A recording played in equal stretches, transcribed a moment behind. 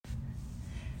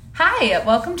Hi,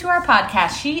 welcome to our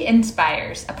podcast, She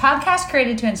Inspires, a podcast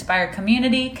created to inspire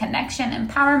community, connection,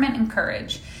 empowerment, and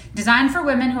courage. Designed for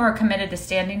women who are committed to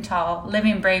standing tall,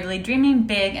 living bravely, dreaming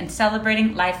big, and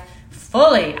celebrating life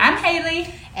fully. I'm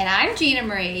Haley. And I'm Gina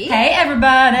Marie. Hey,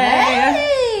 everybody.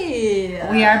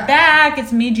 Hey. We are back.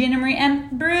 It's me, Gina Marie,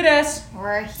 and Brutus.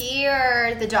 We're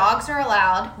here. The dogs are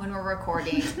allowed when we're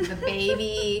recording. The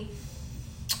baby...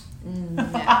 No.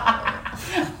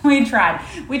 We tried.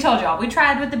 We told y'all. We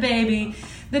tried with the baby.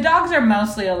 The dogs are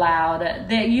mostly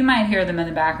allowed. You might hear them in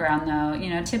the background, though. You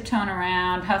know, tiptoeing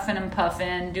around, huffing and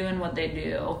puffing, doing what they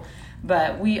do.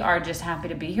 But we are just happy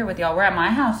to be here with y'all. We're at my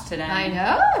house today. I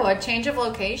know. A change of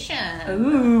location.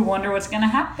 Ooh, wonder what's going to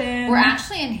happen. We're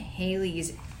actually in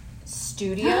Haley's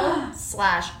studio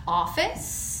 /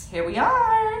 office. Here we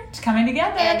are. It's coming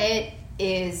together. And it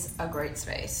is a great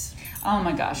space. Oh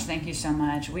my gosh, thank you so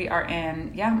much. We are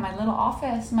in, my little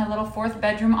office, my little 4th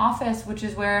bedroom office, which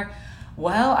is where,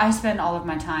 I spend all of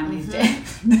my time these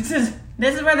days. This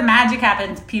is where the magic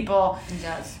happens, people. It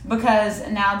does. Because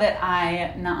now that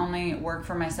I not only work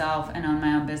for myself and own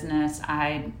my own business,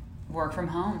 I work from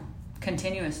home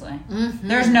continuously. Mm-hmm.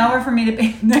 There's nowhere for me to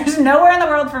be. There's nowhere in the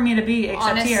world for me to be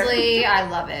except here. Honestly, I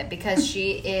love it because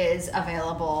she is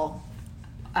available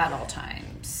at all times.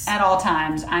 At all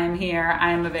times, I am here,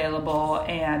 I am available,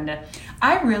 and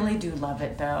I really do love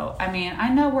it, though. I mean, I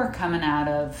know we're coming out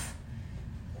of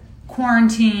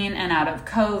quarantine and out of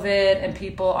COVID, and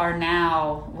people are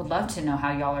now, would love to know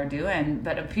how y'all are doing,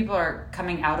 but if people are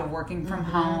coming out of working from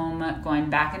home, going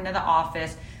back into the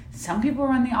office. Some people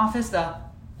were in the office the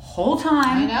whole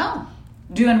time. I know.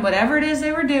 Doing whatever it is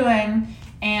they were doing,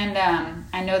 and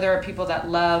I know there are people that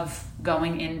love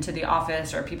going into the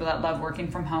office or people that love working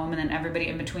from home, and then everybody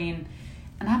in between.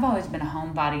 And I've always been a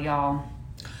homebody, y'all.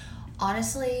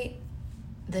 Honestly,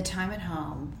 the time at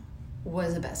home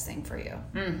was the best thing for you.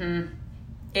 Mm-hmm.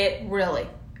 It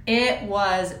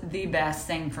was the best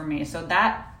thing for me. So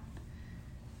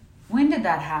when did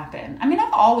that happen? I mean,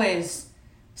 I've always,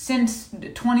 since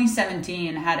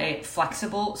 2017, had a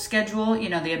flexible schedule,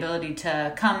 the ability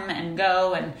to come and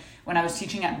go. And when I was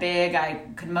teaching at Big, I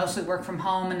could mostly work from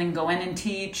home and then go in and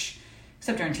teach,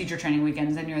 except during teacher training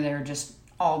weekends, then you're there just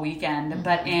all weekend. Mm-hmm.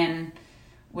 But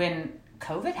when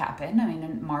COVID happened,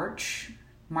 in March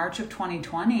of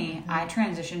 2020, I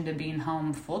transitioned to being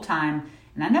home full time,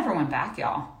 and I never went back,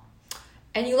 y'all.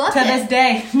 And you loved it. To this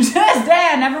day,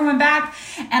 I never went back,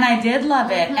 and I did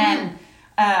love it. And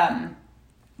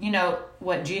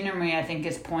what Gina Marie, I think,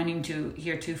 is pointing to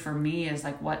here too for me is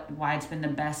like why it's been the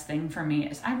best thing for me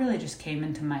is I really just came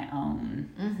into my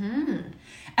own. Mm-hmm.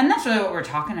 And that's really what we're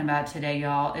talking about today,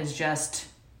 y'all, is just,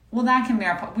 that can be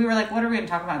we were like, what are we going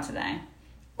to talk about today?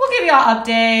 We'll give y'all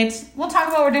updates. We'll talk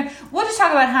about what we're doing. We'll just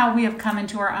talk about how we have come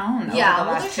into our own over the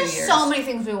last 2 years. There's just so many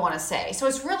things we want to say. So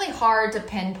it's really hard to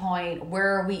pinpoint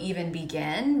where we even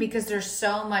begin because there's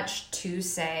so much to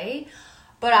say.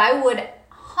 But I would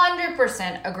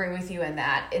 100% agree with you in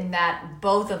that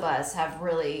both of us have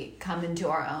really come into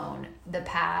our own the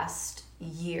past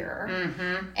year.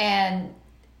 Mm-hmm. And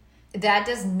that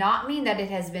does not mean that it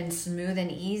has been smooth and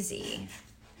easy.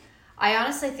 I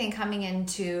honestly think coming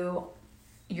into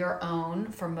your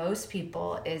own for most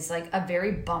people is like a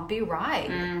very bumpy ride.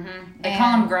 Mm-hmm. They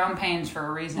call them growing pains for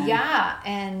a reason. Yeah.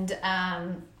 And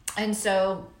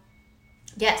so...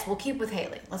 Yes, we'll keep with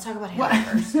Haley. Let's talk about Haley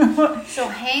first. So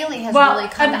Haley has really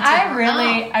come into her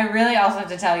own. I really also have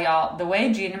to tell y'all, the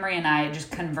way Gina Marie and I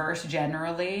just converse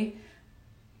generally,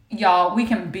 y'all, we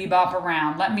can bebop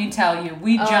around. Let me tell you,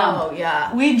 we jump. Oh,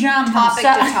 yeah. We jump topic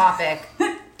to topic.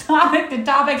 Topic to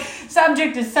topic,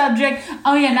 subject to subject.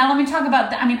 Oh, yeah, now let me talk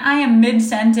about that. I am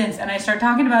mid-sentence, and I start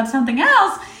talking about something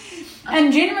else,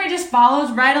 and Gina Marie just follows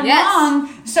right along.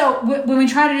 Yes. So when we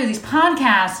try to do these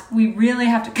podcasts, we really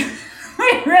have to...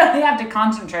 We really have to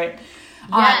concentrate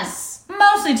on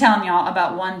mostly telling y'all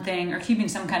about one thing or keeping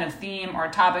some kind of theme or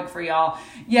topic for y'all.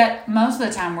 Yet most of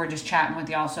the time we're just chatting with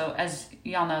y'all. So as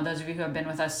y'all know, those of you who have been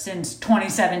with us since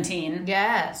 2017,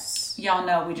 y'all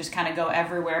know we just kind of go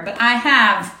everywhere. But I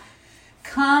have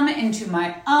come into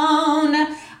my own.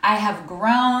 I have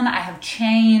grown. I have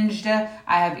changed. I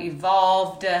have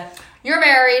evolved. You're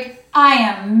married. I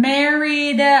am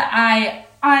married.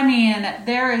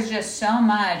 There is just so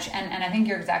much, and I think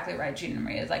you're exactly right, Gina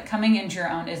Marie, is like coming into your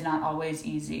own is not always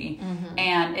easy,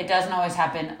 and it doesn't always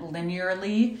happen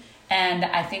linearly, and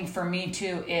I think for me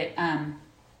too, it,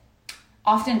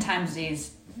 oftentimes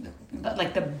these,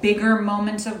 like the bigger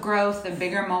moments of growth, the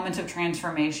bigger moments of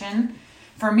transformation,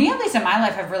 for me, at least in my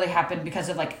life, have really happened because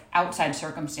of like outside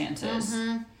circumstances.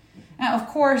 Mm-hmm. Now, of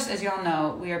course, as y'all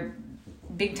know, we are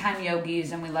big time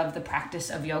yogis and we love the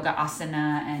practice of yoga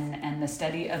asana and the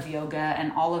study of yoga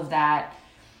and all of that.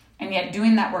 And yet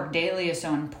doing that work daily is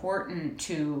so important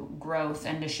to growth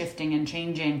and to shifting and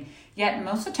changing. Yet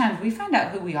most of the times we find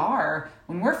out who we are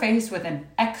when we're faced with an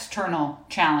external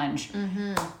challenge.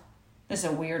 Mm-hmm. This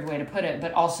is a weird way to put it,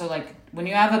 but also like when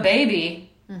you have a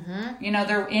baby, mm-hmm. you know,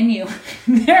 they're in you.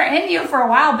 They're in you for a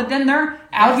while, but then they're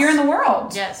out here in the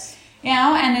world. Yes. You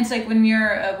know, and it's like when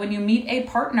you meet a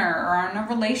partner or are in a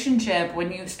relationship,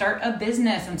 when you start a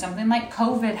business, when something like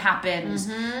COVID happens,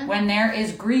 mm-hmm. when there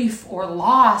is grief or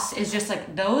loss, is just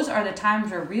like those are the times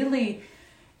where really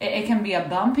it can be a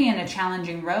bumpy and a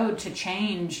challenging road to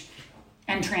change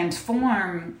and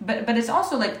transform. But it's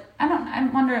also like I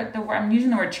wonder I'm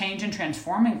using the word change and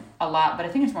transforming a lot, but I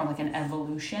think it's more like an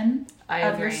evolution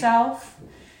of yourself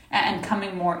and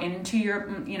coming more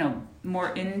into more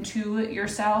into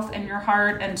yourself and your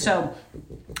heart. And so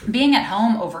being at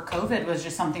home over COVID was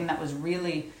just something that was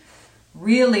really,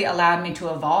 really allowed me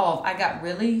to evolve. I got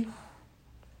really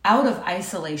out of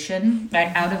isolation,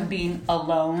 right? Out of being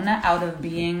alone, out of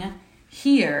being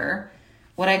here.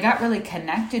 What I got really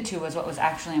connected to was what was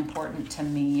actually important to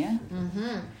me.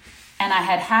 Mm-hmm. And I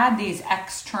had these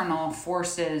external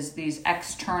forces, these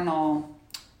external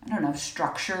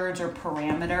structures or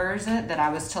parameters that I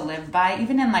was to live by,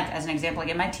 even in like, as an example,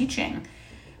 like in my teaching,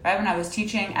 right? When I was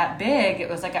teaching at Big, it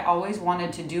was like, I always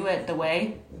wanted to do it the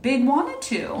way Big wanted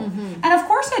to. Mm-hmm. And of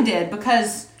course I did,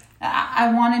 because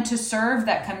I wanted to serve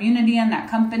that community and that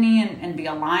company and be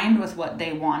aligned with what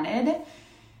they wanted.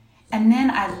 And then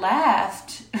I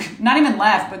left, not even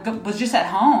left, but was just at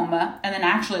home, and then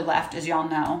actually left, as y'all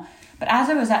know. But as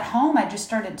I was at home, I just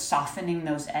started softening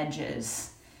those edges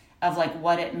of like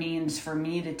what it means for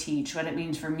me to teach, what it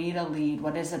means for me to lead,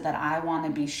 what is it that I want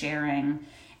to be sharing.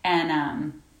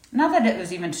 And not that it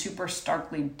was even super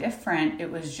starkly different,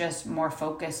 it was just more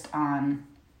focused on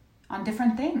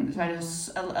different things, right? It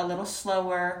was a little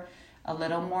slower, a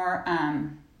little more,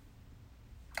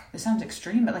 this sounds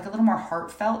extreme, but like a little more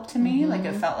heartfelt to me. Mm-hmm. Like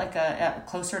it felt like a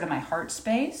closer to my heart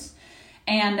space.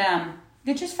 And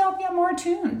it just felt more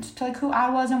attuned to like who I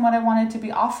was and what I wanted to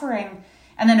be offering.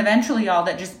 And then eventually, y'all,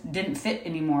 that just didn't fit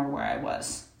anymore where I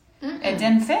was. Mm-mm. It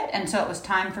didn't fit. And so it was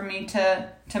time for me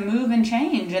to move and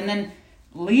change. And then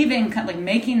leaving, like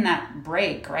making that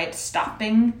break, right?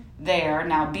 Stopping there,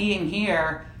 now being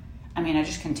here. I mean, I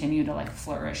just continue to like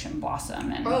flourish and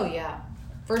blossom. And oh, yeah,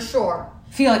 for sure.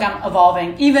 Feel like I'm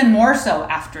evolving even more so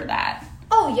after that.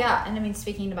 Oh, yeah. And I mean,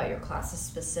 speaking about your classes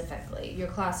specifically, your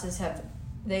classes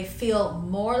they feel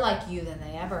more like you than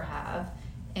they ever have.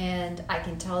 And I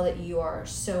can tell that you are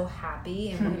so happy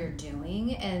in what you're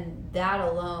doing. And that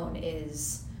alone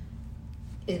is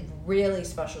really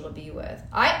special to be with.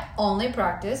 I only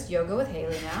practice yoga with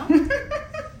Haley now.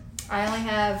 I only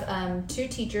have 2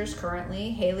 teachers currently,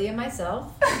 Haley and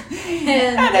myself.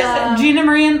 And Gina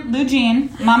Marie and Lou Jean,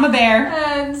 Mama Bear.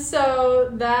 And so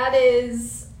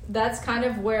that's kind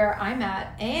of where I'm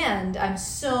at. And I'm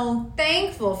so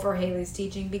thankful for Haley's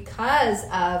teaching because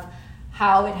of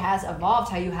how it has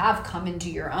evolved, how you have come into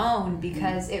your own,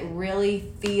 because it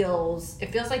really feels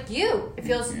like you. It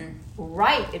feels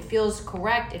right. It feels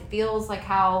correct. It feels like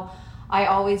how I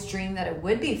always dreamed that it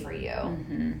would be for you.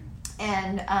 Mm-hmm.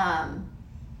 And I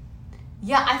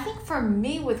think for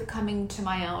me with coming to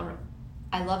my own,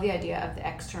 I love the idea of the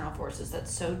external forces.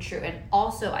 That's so true. And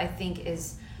also I think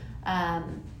is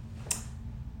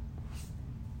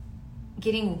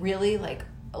getting really like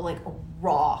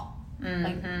raw. Mm-hmm.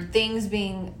 Like things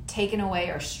being taken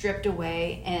away or stripped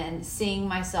away, and seeing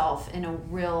myself in a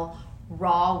real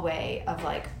raw way of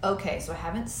like, okay, so I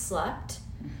haven't slept.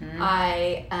 Mm-hmm.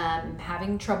 I am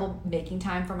having trouble making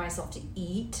time for myself to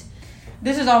eat.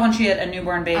 This is all when she had a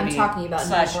newborn baby. I'm talking about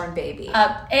a newborn baby.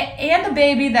 And a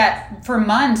baby that for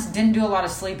months didn't do a lot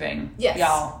of sleeping. Yes.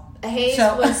 Y'all. Hayes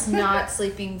was not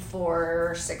sleeping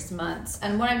for 6 months.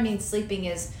 And what I mean sleeping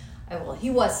is, well, he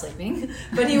was sleeping,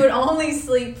 but he would only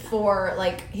sleep for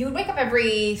he would wake up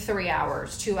every 3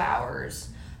 hours, 2 hours.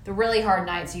 The really hard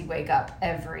nights, he'd wake up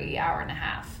every hour and a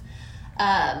half.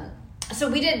 So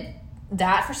we did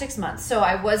that for 6 months. So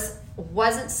I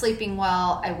wasn't sleeping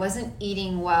well. I wasn't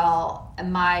eating well.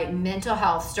 And my mental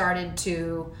health started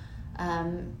to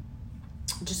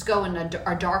just go in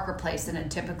a darker place than it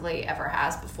typically ever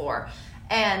has before.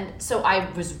 And so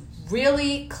I was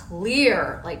really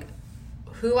clear,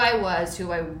 who I was,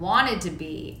 who I wanted to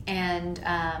be. And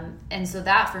so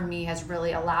that for me has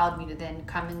really allowed me to then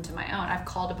come into my own. I've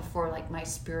called it before, my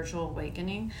spiritual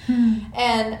awakening.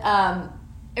 And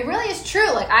it really is true.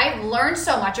 I've learned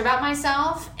so much about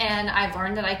myself, and I've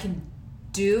learned that I can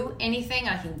do anything,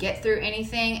 I can get through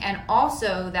anything, and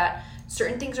also that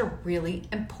certain things are really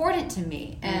important to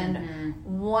me. And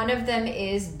one of them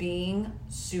is being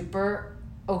super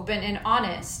open and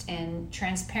honest and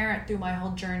transparent through my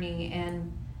whole journey.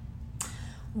 And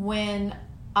when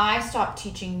I stopped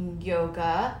teaching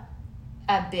yoga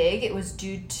at Big, it was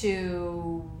due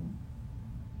to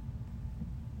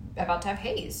I was about to have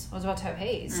Haze.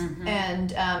 And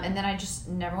then I just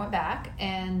never went back,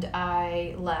 and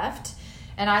I left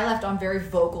on very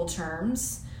vocal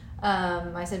terms.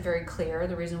 I said very clear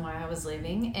the reason why I was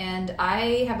leaving, and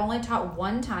I have only taught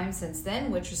one time since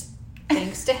then, which was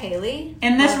thanks to Haley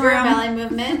in this room, Belly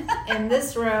Movement in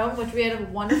this room, which we had a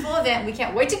wonderful event. We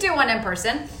can't wait to do one in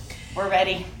person. We're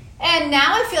ready. And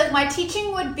now I feel like my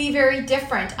teaching would be very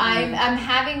different. I'm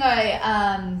having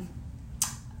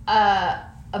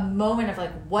a moment of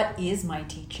like, what is my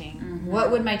teaching?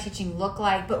 What would my teaching look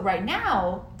like? But right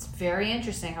now, it's very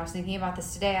interesting. I was thinking about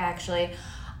this today, actually.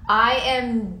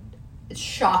 It's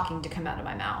shocking to come out of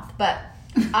my mouth, but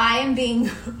I am being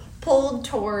pulled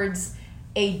towards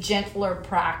a gentler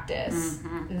practice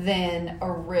than a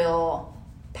real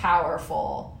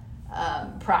powerful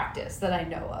practice that I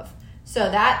know of.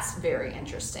 So that's very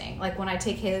interesting. Like when I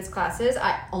take Haley's classes,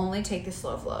 I only take the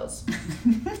slow flows.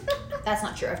 That's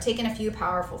not true. I've taken a few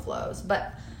powerful flows,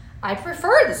 but I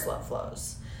prefer the slow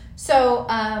flows. So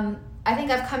I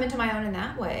think I've come into my own in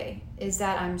that way, is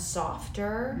that I'm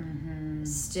softer,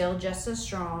 still just as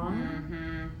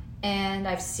strong, and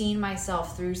I've seen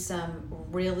myself through some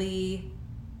really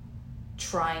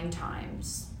trying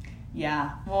times.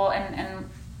 Yeah. Well, and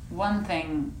one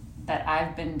thing that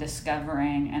I've been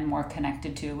discovering and more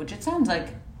connected to, which it sounds like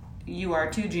you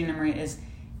are too, Gina Marie, is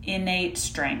innate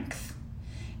strength.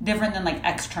 Different than like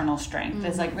external strength.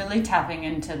 It's like really tapping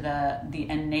into the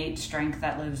innate strength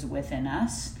that lives within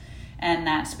us, and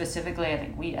that specifically I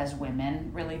think we as women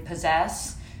really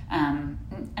possess. And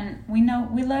we know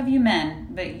we love you men,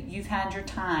 but you've had your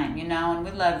time, and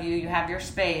we love you. You have your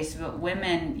space, but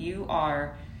women,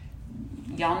 y'all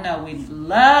know we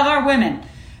love our women.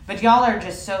 But y'all are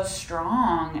just so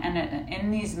strong, and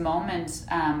in these moments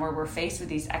where we're faced with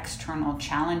these external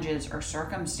challenges or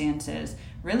circumstances,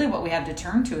 really what we have to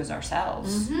turn to is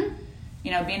ourselves.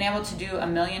 Being able to do a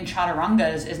million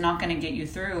chaturangas is not going to get you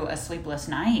through a sleepless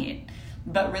night,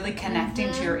 but really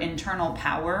connecting to your internal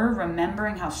power,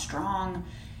 remembering how strong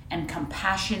and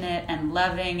compassionate and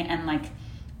loving and like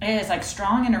it is, like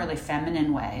strong in a really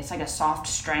feminine way. It's like a soft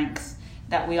strength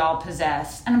that we all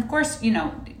possess. And of course, you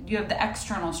have the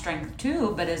external strength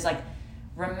too, but is like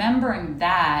remembering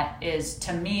that is,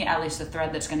 to me, at least the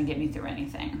thread that's going to get me through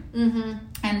anything.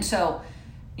 And so,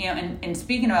 in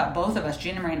speaking about both of us,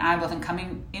 Gina Marie and I both, and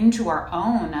coming into our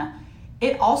own,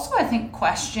 it also, I think,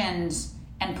 questions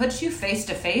and puts you face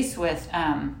to face with,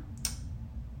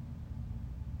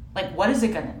 like, what is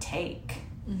it going to take?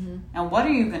 And what are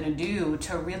you going to do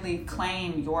to really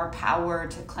claim your power,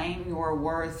 to claim your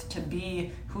worth, to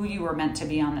be who you were meant to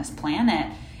be on this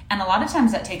planet? And a lot of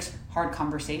times that takes hard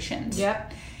conversations.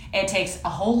 Yep. It takes a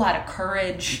whole lot of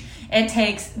courage. It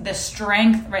takes the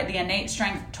strength, right, the innate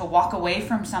strength to walk away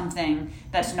from something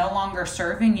that's no longer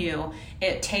serving you.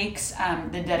 It takes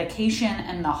the dedication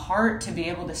and the heart to be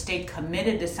able to stay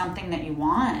committed to something that you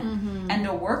want and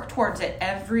to work towards it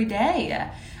every day.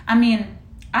 I mean,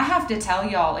 I have to tell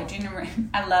y'all, like Gina Marie,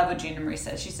 I love what Gina Marie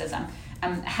says. She says, I'm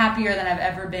happier than I've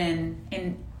ever been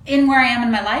in where I am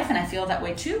in my life, and I feel that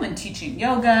way too in teaching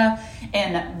yoga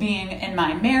and being in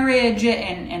my marriage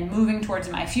and moving towards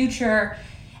my future.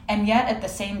 And yet at the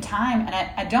same time, and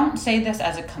I don't say this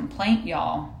as a complaint,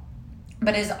 y'all,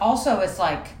 but it's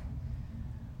like,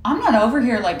 I'm not over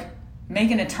here like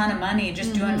making a ton of money,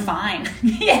 just doing fine.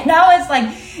 It's like,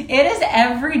 it is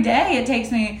every day. It takes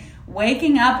me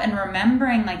waking up and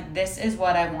remembering, like, this is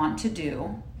what I want to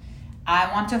do.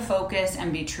 I want to focus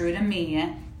and be true to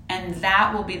me, and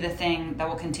that will be the thing that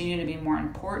will continue to be more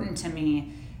important to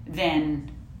me than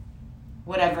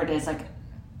whatever it is, like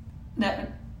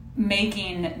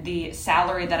making the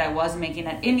salary that I was making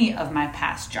at any of my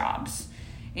past jobs.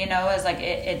 It's like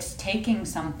it's taking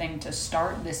something to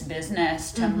start this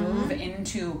business, to move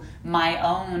into my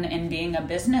own and being a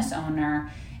business owner,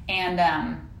 and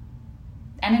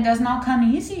it does not come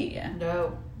easy.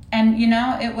 No. And,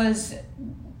 it was,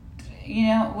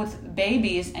 with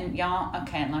babies, and y'all,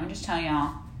 okay, let me just tell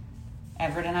y'all,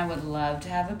 Everett and I would love to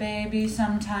have a baby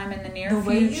sometime in the near future. The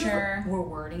way you were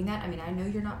wording that, I mean, I know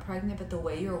you're not pregnant, but the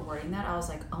way you were wording that, I was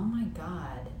like, oh my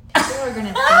God.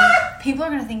 People are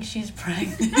gonna think she's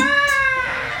pregnant. Everett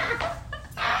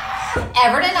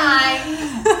and I.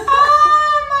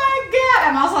 Oh my God.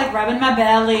 I'm also like, like rubbing my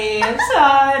belly.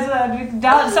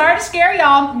 Sorry to scare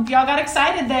y'all. Y'all got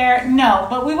excited there. No,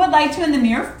 but we would like to in the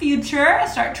near future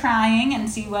start trying and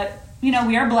see what, we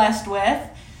are blessed with.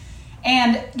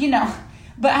 And,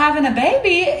 but having a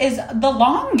baby is the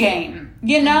long game.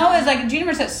 Is like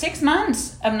Gina said, 6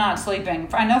 months of not sleeping.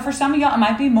 I know for some of y'all it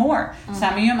might be more.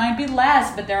 Some of you it might be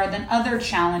less, but there are then other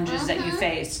challenges that you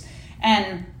face.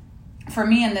 And for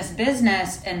me in this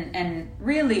business, and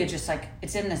really it's just like,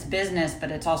 it's in this business, but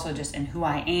it's also just in who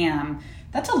I am.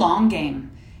 That's a long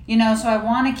game, so I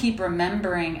want to keep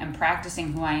remembering and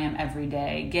practicing who I am every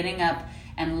day, getting up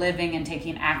and living and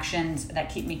taking actions that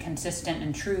keep me consistent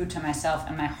and true to myself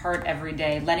and my heart every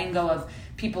day, letting go of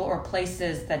people or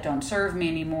places that don't serve me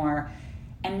anymore,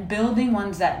 and building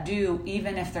ones that do,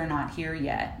 even if they're not here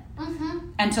yet.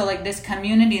 And so like this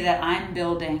community that I'm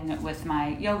building with my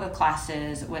yoga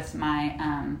classes, with my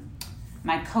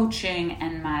my coaching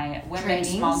and my women's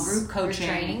small group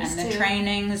coaching and the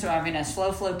trainings, or having a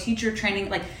slow flow teacher training,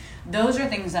 like those are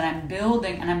things that I'm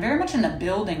building, and I'm very much in the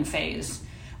building phase,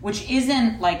 which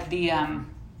isn't like the how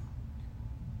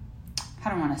do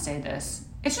I want to say this?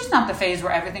 It's just not the phase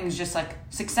where everything's just like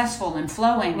successful and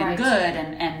flowing and good,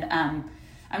 and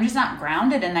I'm just not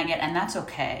grounded in that yet, and that's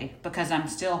okay because I'm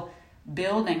still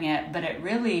building it. But it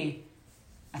really,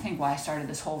 I think why I started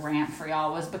this whole rant for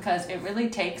y'all was because it really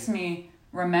takes me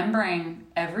remembering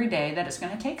every day that it's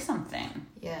going to take something.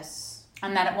 Yes.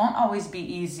 And that it won't always be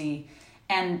easy,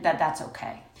 and that's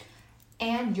okay.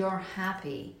 And you're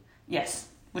happy. Yes,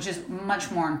 which is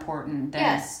much more important than...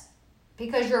 Yes,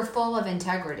 because you're full of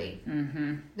integrity.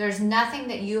 There's nothing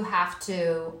that you have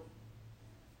to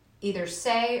either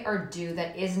say or do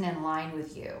that isn't in line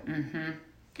with you.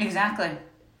 Exactly.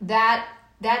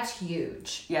 That's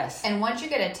huge. Yes. And once you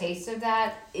get a taste of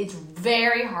that, it's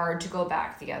very hard to go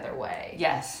back the other way.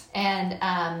 Yes. And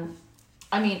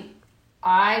I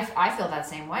feel that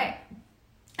same way.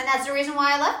 And that's the reason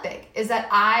why I left Big, is that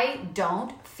I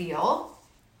don't feel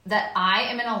that I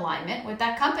am in alignment with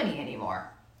that company anymore.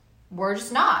 We're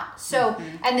just not. So,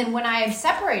 and then when I am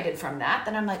separated from that,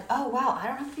 then I'm like, oh, wow, I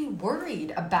don't have to be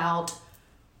worried about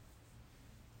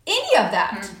any of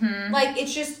that. Like,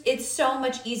 it's so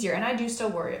much easier. And I do still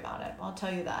worry about it. I'll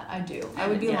tell you that. I do. I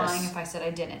would be lying if I said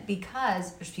I didn't,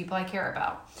 because there's people I care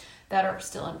about that are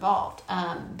still involved.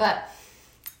 But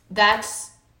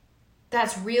that's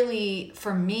really,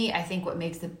 for me, I think what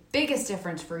makes the biggest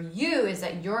difference for you is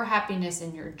that your happiness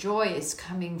and your joy is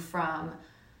coming from,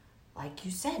 like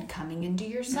you said, coming into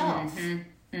yourself.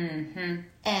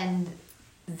 And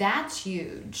that's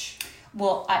huge.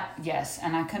 Well, yes,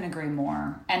 and I couldn't agree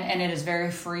more. And it is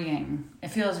very freeing. It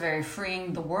feels very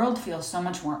freeing. The world feels so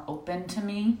much more open to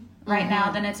me right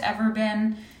now than it's ever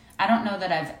been. I don't know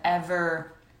that I've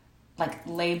ever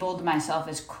labeled myself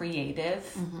as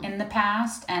creative in the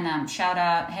past. And shout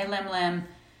out, hey Lim,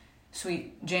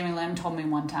 sweet Jamie Lim told me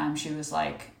one time, she was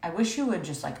like, I wish you would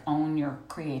just own your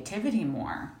creativity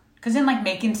more. Because in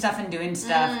making stuff and doing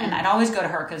stuff, and I'd always go to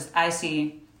her because I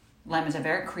see Lem as a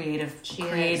very creative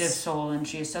soul, and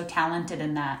she is so talented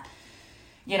in that.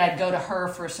 Yet I'd go to her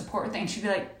for support things. She'd be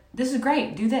like, this is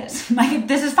great, do this.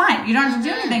 This is fine. You don't have to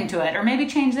do anything to it, or maybe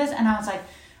change this. And I was like,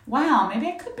 wow, maybe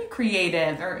I could be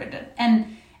creative.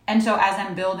 And so as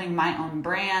I'm building my own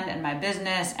brand and my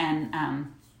business, and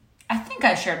I think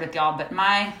I shared with y'all, but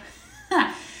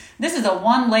this is a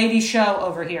one lady show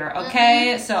over here,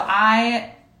 okay? So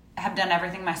I have done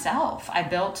everything myself. I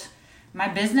built my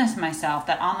business myself.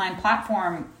 That online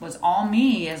platform was all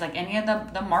me, as any of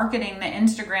the marketing, the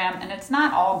Instagram, and it's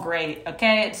not all great,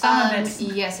 okay? It's some of it's...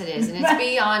 Yes, it is, and it's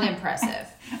beyond impressive.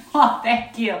 Oh,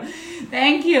 thank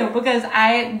you, because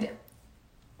I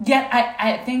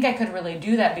think I could really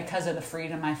do that because of the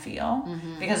freedom I feel,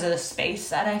 because of the space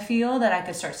that I feel, that I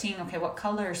could start seeing, okay, what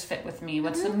colors fit with me,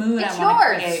 what's the mood I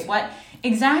want to create, what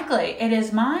exactly, it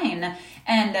is mine.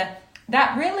 And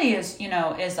that really is,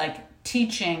 is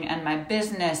teaching and my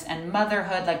business and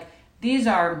motherhood. These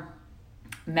are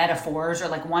metaphors, or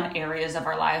one areas of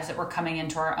our lives that we're coming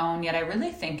into our own. Yet I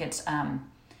really think it's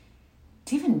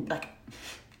even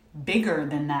bigger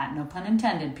than that. No pun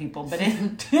intended, people, but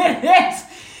it is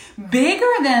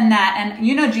bigger than that. And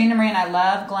Gina Marie and I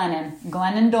love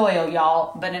Glennon Doyle,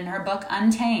 y'all, but in her book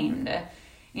Untamed,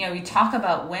 we talk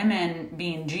about women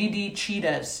being GD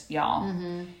cheetahs, y'all.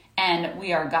 And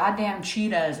we are goddamn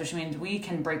cheetahs, which means we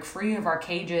can break free of our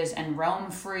cages and roam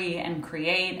free and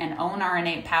create and own our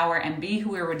innate power and be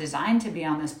who we were designed to be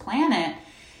on this planet.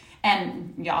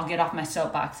 And y'all get off my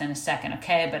soapbox in a second,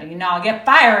 okay? But I'll get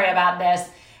fiery about this.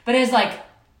 But it's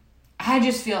I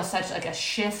just feel such a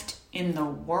shift in the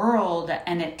world,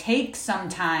 and it takes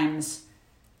sometimes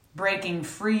breaking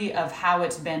free of how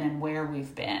it's been and where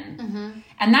we've been.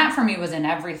 And that for me was in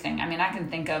everything. I mean, I can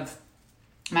think of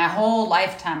my whole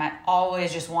lifetime, I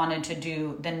always just wanted to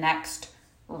do the next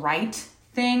right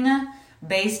thing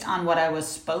based on what I was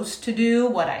supposed to do,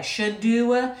 what I should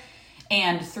do.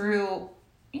 And through,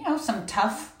 some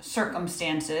tough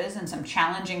circumstances and some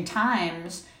challenging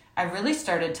times, I really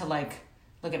started to look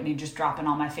at me just dropping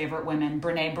all my favorite women.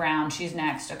 Brene Brown, she's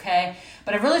next, okay?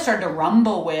 But I really started to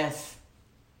rumble with,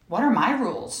 what are my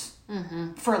rules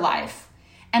for life?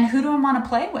 And who do I want to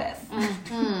play with?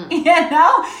 And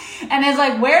it's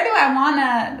like, where do I want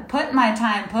to put my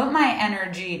time, put my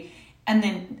energy, and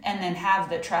then have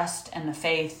the trust and the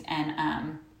faith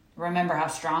and remember how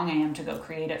strong I am to go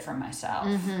create it for myself.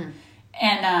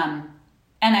 And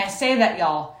I say that,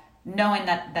 y'all, knowing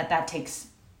that takes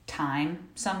time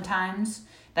sometimes,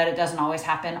 that it doesn't always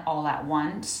happen all at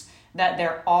once, that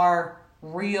there are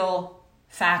real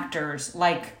factors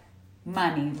like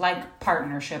money, like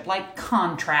partnership, like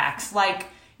contracts, like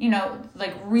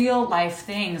real life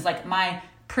things, like my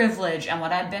privilege and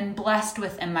what I've been blessed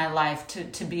with in my life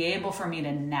to be able for me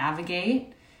to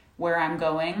navigate where I'm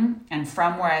going and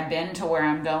from where I've been to where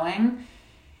I'm going.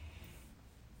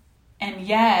 And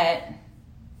yet,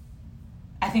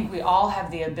 I think we all have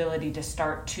the ability to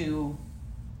start to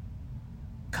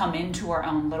come into our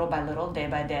own little by little, day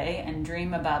by day, and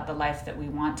dream about the life that we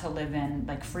want to live in,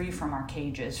 like free from our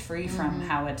cages, free from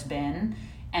how it's been,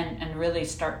 and really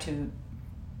start to,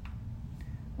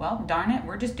 well, darn it,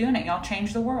 we're just doing it. Y'all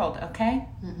change the world, okay?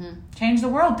 Change the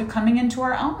world through coming into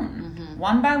our own.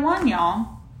 One by one,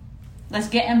 y'all. Let's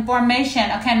get information.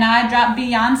 Okay, now I dropped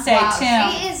Beyonce,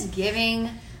 too. She is giving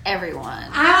everyone.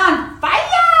 I'm on fire!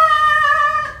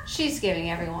 She's giving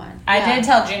everyone. I did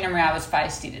tell Gina Marie I was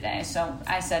feisty today, so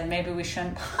I said maybe we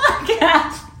shouldn't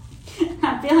podcast.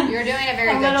 I'm feeling you're doing a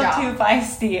very good job. A little too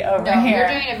feisty over here. You're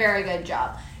doing a very good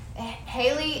job.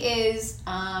 Haley is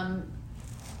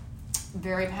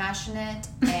very passionate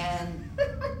and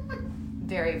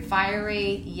very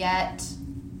fiery, yet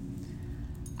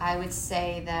I would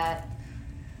say that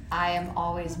I am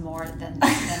always more than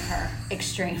her.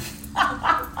 Extreme.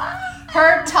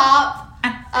 Her top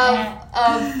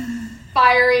of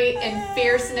fiery and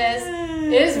fierceness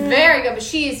is very good, but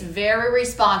she is very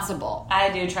responsible. I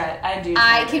try.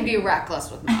 I can be reckless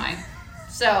with mine.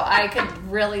 So I could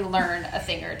really learn a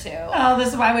thing or two. Oh, this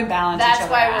is why we balance each other out.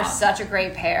 That's why we're such a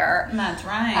great pair. That's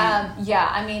right.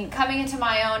 Coming into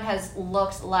my own has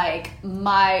looked like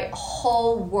my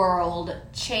whole world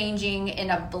changing in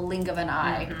a blink of an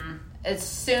eye. As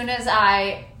soon as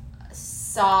I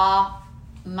saw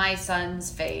my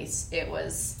son's face, it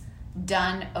was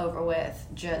done, over with.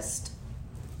 Just,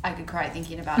 I could cry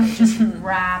thinking about it. Just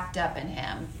wrapped up in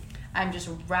him. I'm just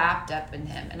wrapped up in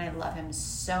him, and I love him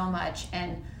so much.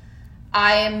 And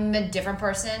I am a different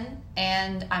person,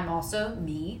 and I'm also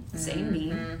me, same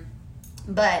me.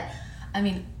 But I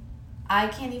mean, I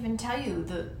can't even tell you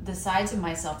the sides of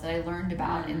myself that I learned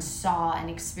about and saw and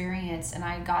experienced, and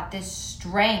I got this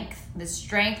strength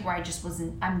where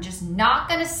I'm just not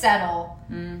going to settle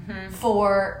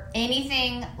for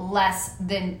anything less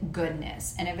than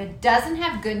goodness. And if it doesn't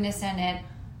have goodness in it,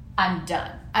 I'm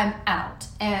done. I'm out.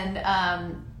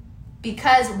 And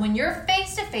because when you're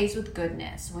face to face with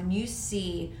goodness, when you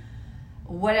see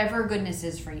whatever goodness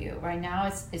is for you, right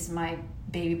now it's my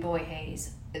baby boy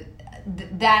Hayes.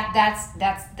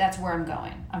 That's where I'm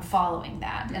going. I'm following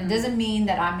that. And it doesn't mean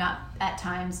that I'm not at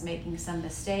times making some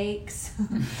mistakes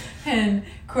and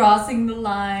crossing the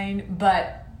line,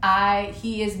 but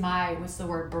he is my, what's the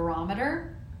word,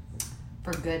 barometer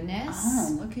for goodness.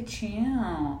 Oh, look at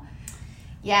you.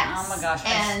 Yes. Oh my gosh.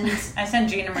 And I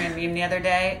sent Gina Marie a meme the other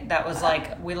day that was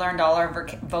like, we learned all our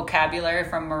vocabulary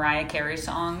from Mariah Carey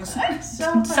songs.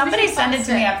 So somebody sent it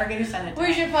to me. I forget who sent it to me.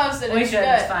 We should post it. We should.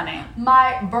 It's funny.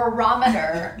 My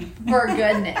barometer for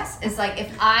goodness is like,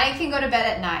 if I can go to bed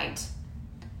at night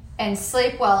and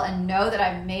sleep well and know that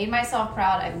I've made myself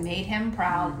proud, I've made him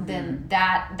proud, then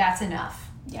that's enough.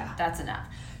 Yeah. That's enough.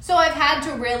 So I've had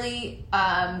to really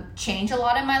change a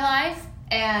lot in my life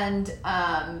and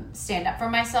stand up for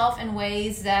myself in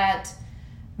ways that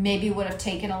maybe would have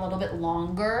taken a little bit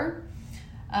longer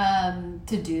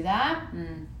to do that.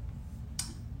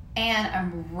 And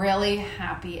I'm really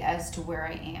happy as to where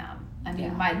I am. I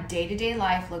mean, my day-to-day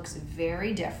life looks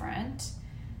very different,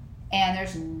 and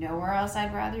there's nowhere else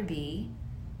I'd rather be.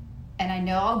 And I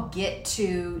know I'll get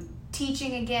to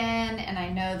teaching again, and I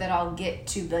know that I'll get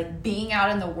to like being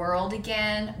out in the world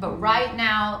again. But right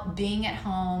now, being at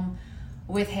home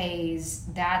with Hayes,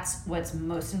 that's what's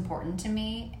most important to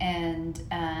me. And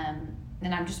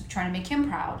I'm just trying to make him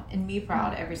proud and me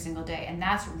proud every single day. And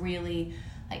that's really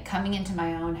like coming into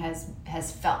my own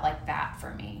has felt like that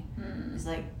for me. It's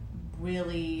like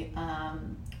really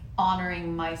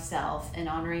honoring myself and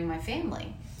honoring my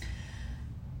family.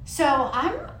 So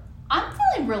I'm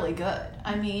feeling really good.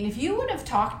 I mean, if you would have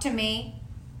talked to me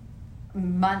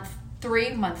month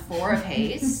 3, month 4 of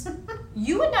Hayes,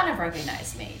 you would not have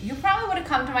recognized me. You probably would have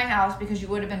come to my house because you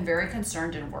would have been very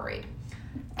concerned and worried.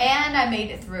 And I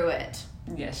made it through it.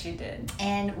 Yes, you did.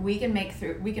 And we can make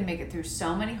it through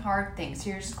so many hard things.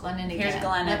 Here's Glennon again. Here's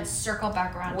Glennon. Let's circle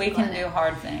back around. We can do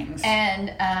hard things.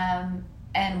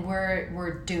 And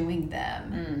we're doing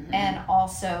them. And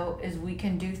also is we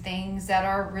can do things that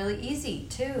are really easy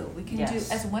too. We can do,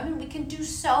 as women, we can do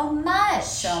so much.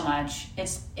 So much.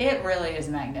 It really is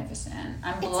magnificent.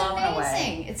 I'm blown away. It's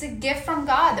amazing. It's a gift from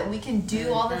God that we can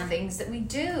do all the things that we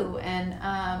do,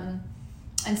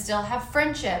 and still have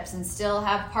friendships and still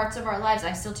have parts of our lives.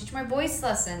 I still teach my voice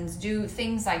lessons, do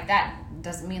things like that.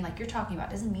 Doesn't mean, like you're talking about,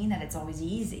 doesn't mean that it's always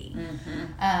easy.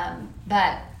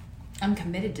 But I'm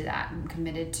committed to that. I'm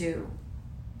committed to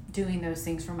doing those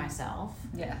things for myself.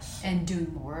 Yes. And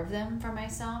doing more of them for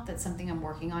myself. That's something I'm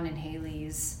working on in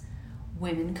Haley's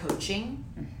women coaching.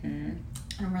 And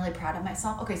I'm really proud of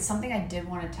myself. Okay, something I did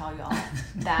want to tell y'all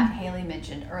that Haley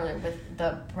mentioned earlier with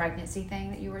the pregnancy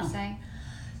thing that you were saying.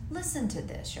 Listen to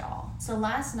this, y'all. So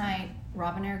last night,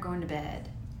 Rob and I are going to bed,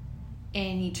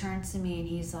 and he turns to me and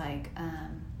he's like,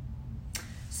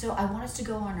 so I want us to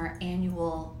go on our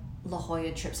annual La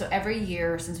Jolla trip. So every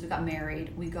year since we got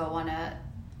married, we go on a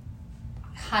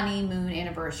honeymoon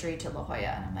anniversary to La Jolla.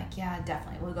 And I'm like, yeah,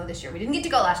 definitely. We'll go this year. We didn't get to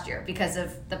go last year because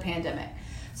of the pandemic.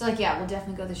 So like, yeah, we'll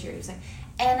definitely go this year. He was like,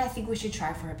 and I think we should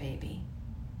try for a baby.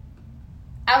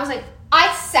 I was like,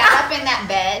 I sat up in that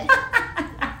bed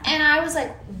and I was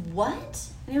like, what?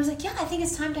 And he was like, yeah, I think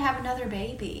it's time to have another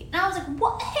baby. And I was like,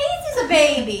 what? Hayes is a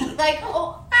baby. Like,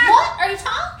 oh, what are you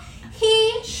talking?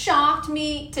 He shocked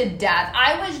me to death.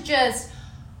 I was just,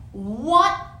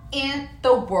 what in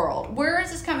the world? Where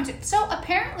is this coming to? So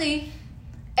apparently,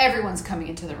 everyone's coming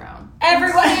into their own.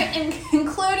 Everyone.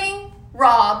 Including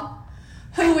Rob,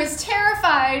 who is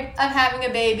terrified of having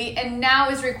a baby and now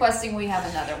is requesting we have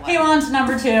another one. He wants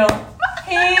number 2.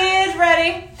 He's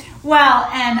ready. Well,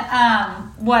 and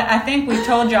what I think we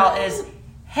told y'all is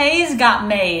Hayes got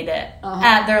made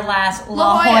at their last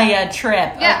La Jolla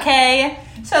trip, okay?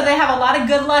 So they have a lot of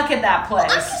good luck at that place.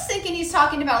 Well, I'm just thinking he's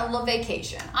talking about a little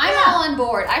vacation. I'm all on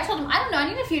board. I told him, I don't know, I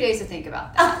need a few days to think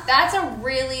about that. That's a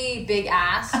really big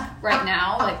ask right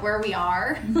now, like where we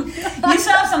are. You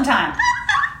still have some time.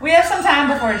 We have some time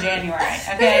before January,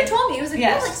 okay? He told me, it was like,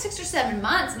 like 6 or 7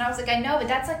 months. And I was like, I know, but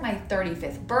that's like my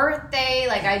 35th birthday.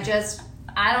 Like, I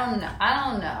don't know.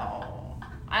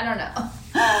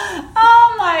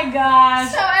 Oh my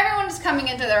gosh. So everyone's coming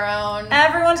into their own.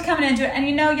 Everyone's coming into it. And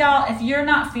you know, y'all, if you're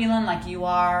not feeling like you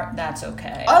are, that's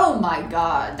okay. Oh my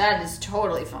God. That is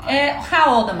totally fine.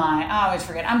 How old am I? I always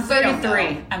forget. I'm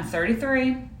 33. I'm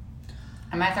 33.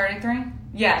 Am I 33?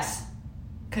 Yes.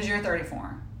 Because you're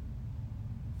 34.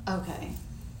 Okay.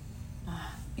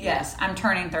 Yes, I'm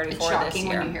turning 34 it's shocking this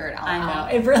year. When you hear it out I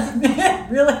loud. know. It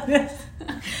really is.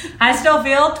 I still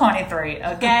feel 23,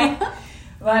 okay?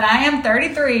 But I am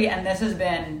 33, and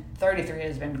 33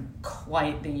 has been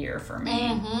quite the year for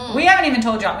me. We haven't even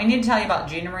told y'all. We need to tell you about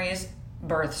Gina Marie's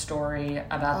birth story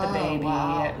about the baby.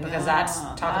 Wow. Because that's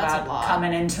about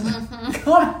coming into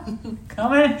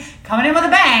coming in with a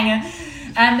bang.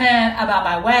 And then about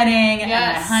my wedding and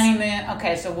my honeymoon.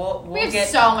 Okay, so we'll get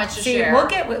so much to share.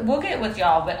 We'll get with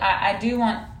y'all, but I do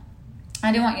want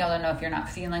y'all to know, if you're not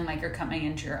feeling like you're coming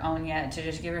into your own yet, to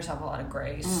just give yourself a lot of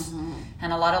grace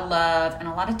and a lot of love and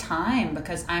a lot of time,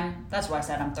 because that's why I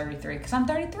said I'm 33, because I'm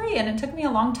 33 and it took me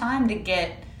a long time to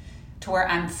get to where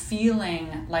I'm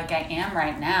feeling like I am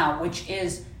right now, which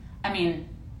is, I mean,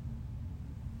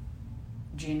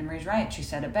 Gina Marie's right. She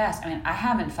said it best. I mean, I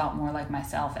haven't felt more like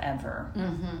myself ever.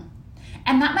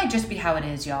 And that might just be how it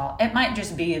is, y'all. It might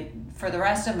just be for the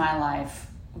rest of my life.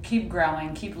 Keep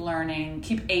growing, keep learning,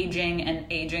 keep aging. And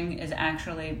aging has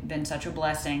actually been such a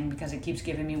blessing because it keeps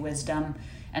giving me wisdom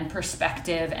and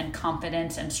perspective and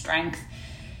confidence and strength.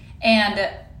 And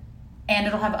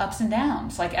it'll have ups and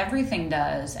downs like everything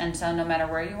does. And so no matter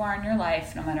where you are in your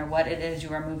life, no matter what it is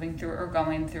you are moving through or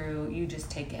going through, you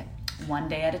just take it one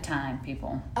day at a time,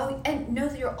 people. Oh, and know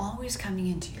that you're always coming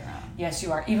into your own. Yes,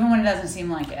 you are, even when it doesn't seem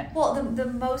like it. Well, the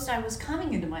most I was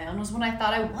coming into my own was when I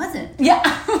thought I wasn't. Yeah.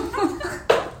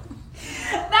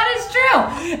 That is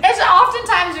true. It's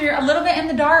oftentimes you're a little bit in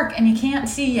the dark and you can't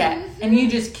see yet, and you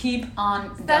just keep on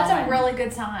going. That's a really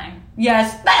good sign.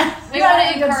 Yes. We want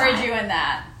to encourage you in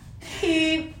that.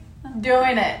 Keep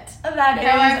doing it. That is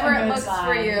However a it good looks for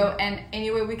sign. you, and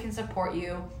any way we can support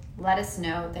you, let us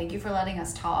know. Thank you for letting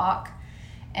us talk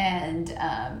and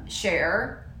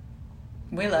share.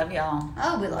 We love y'all.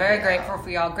 Oh, we love Very y'all. grateful for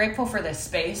y'all. Grateful for this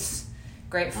space.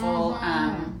 Grateful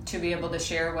to be able to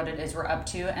share what it is we're up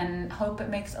to, and hope it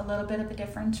makes a little bit of a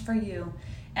difference for you.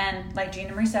 And like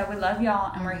Gina Marie said, we love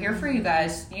y'all, and we're here for you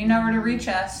guys. You know where to reach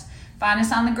us. Find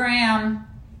us on the gram.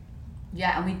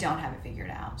 Yeah, and we don't have it figured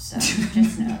out, so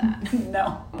just know that.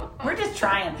 No, we're just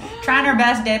trying our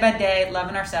best day by day,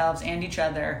 loving ourselves and each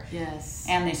other. Yes.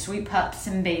 And these sweet pups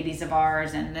and babies of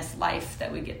ours, and this life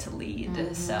that we get to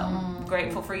lead. So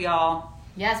grateful for y'all.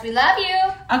 Yes, we love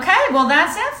you. Okay, well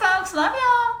that's it, folks. Love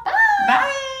y'all. Bye.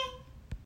 Bye.